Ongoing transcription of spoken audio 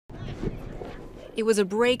It was a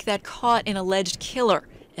break that caught an alleged killer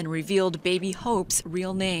and revealed baby Hope's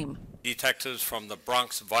real name. Detectives from the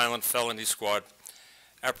Bronx Violent Felony Squad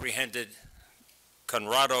apprehended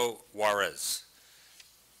Conrado Juarez,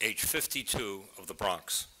 age 52, of the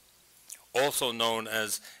Bronx, also known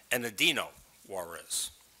as Anjelica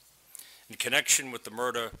Juarez, in connection with the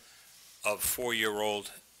murder of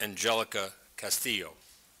 4-year-old Anjelica Castillo,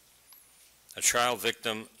 a child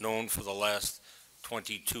victim known for the last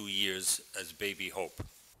 22 years as Baby Hope.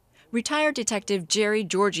 Retired Detective Jerry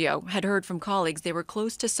Giorgio had heard from colleagues they were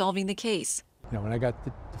close to solving the case. When I got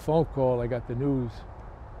the phone call, I got the news,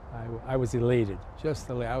 I was elated, just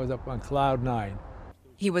elated. I was up on cloud 9.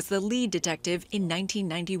 He was the lead detective in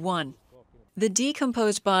 1991. The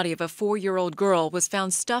decomposed body of a 4-year-old girl was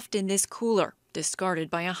found stuffed in this cooler, discarded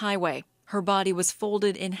by a highway. Her body was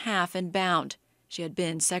folded in half and bound. She had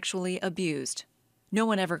been sexually abused. No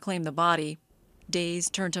one ever claimed the body. Days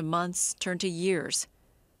turned to months, turned to years.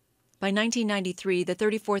 By 1993, the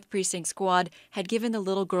 34th Precinct Squad had given the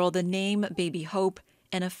little girl the name Baby Hope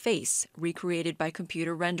and a face recreated by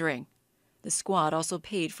computer rendering. The squad also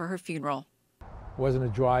paid for her funeral. Wasn't a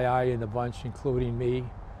dry eye in the bunch, including me,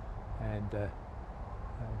 and the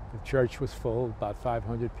church was full, about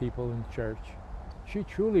 500 people in church. She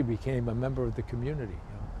truly became a member of the community.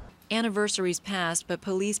 Anniversaries passed, but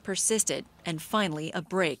police persisted, and finally a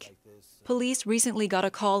break. Police recently got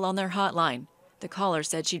a call on their hotline. The caller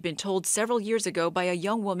said she'd been told several years ago by a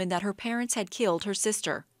young woman that her parents had killed her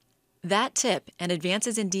sister. That tip and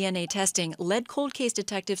advances in DNA testing led cold case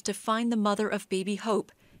detectives to find the mother of Baby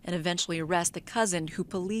Hope and eventually arrest the cousin who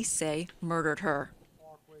police say murdered her.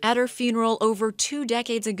 At her funeral over 2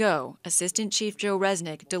 decades ago, Assistant Chief Joe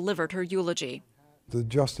Resnick delivered her eulogy. The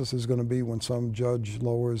justice is going to be when some judge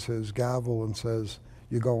lowers his gavel and says,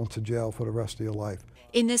 "You're going to jail for the rest of your life."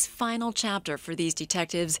 In this final chapter for these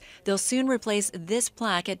detectives, they'll soon replace this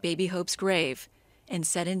plaque at Baby Hope's grave and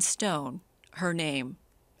set in stone her name,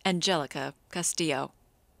 Anjelica Castillo.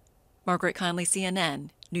 Margaret Conley, CNN,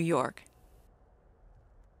 New York.